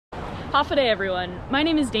Hafa day everyone, my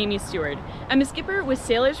name is Damie Stewart. I'm a skipper with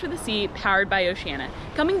Sailors for the Sea powered by Oceana,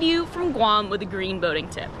 coming to you from Guam with a green boating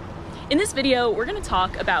tip. In this video, we're going to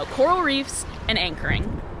talk about coral reefs and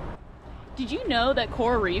anchoring. Did you know that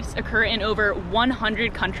coral reefs occur in over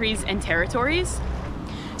 100 countries and territories?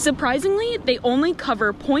 Surprisingly, they only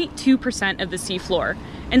cover 0.2% of the seafloor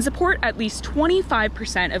and support at least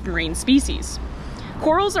 25% of marine species.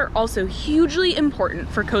 Corals are also hugely important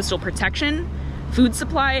for coastal protection, food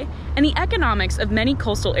supply, and the economics of many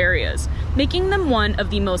coastal areas, making them one of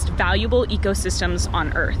the most valuable ecosystems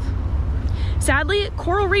on Earth. Sadly,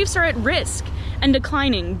 coral reefs are at risk and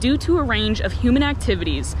declining due to a range of human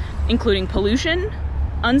activities, including pollution,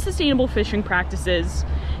 unsustainable fishing practices,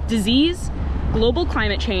 disease, global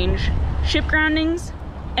climate change, ship groundings,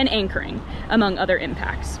 and anchoring, among other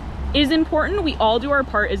impacts. It is important we all do our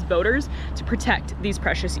part as boaters to protect these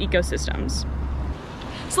precious ecosystems.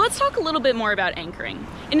 So let's talk a little bit more about anchoring.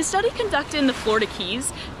 In a study conducted in the Florida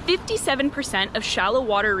Keys, 57% of shallow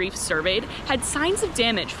water reefs surveyed had signs of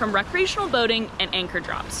damage from recreational boating and anchor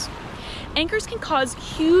drops. Anchors can cause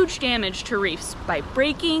huge damage to reefs by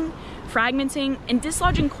breaking, fragmenting, and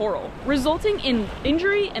dislodging coral, resulting in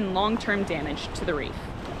injury and long-term damage to the reef.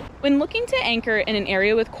 When looking to anchor in an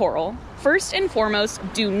area with coral, first and foremost,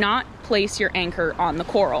 do not place your anchor on the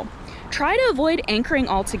coral. Try to avoid anchoring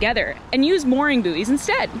altogether and use mooring buoys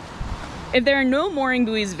instead. If there are no mooring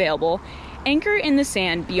buoys available, anchor in the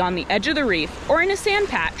sand beyond the edge of the reef or in a sand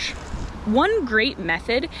patch. One great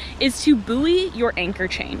method is to buoy your anchor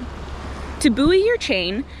chain. To buoy your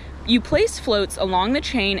chain, you place floats along the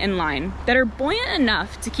chain and line that are buoyant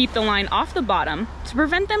enough to keep the line off the bottom to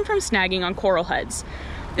prevent them from snagging on coral heads.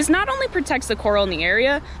 This not only protects the coral in the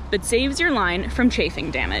area, but saves your line from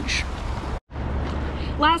chafing damage.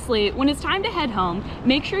 Lastly, when it's time to head home,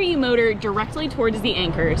 make sure you motor directly towards the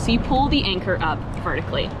anchor so you pull the anchor up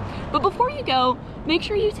vertically. But before you go, make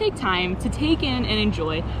sure you take time to take in and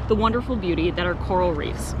enjoy the wonderful beauty that our coral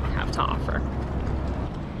reefs have to offer.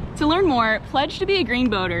 To learn more, pledge to be a green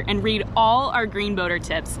boater and read all our green boater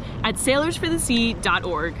tips at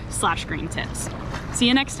sailorsforthesea.org/green tips. See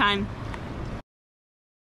you next time.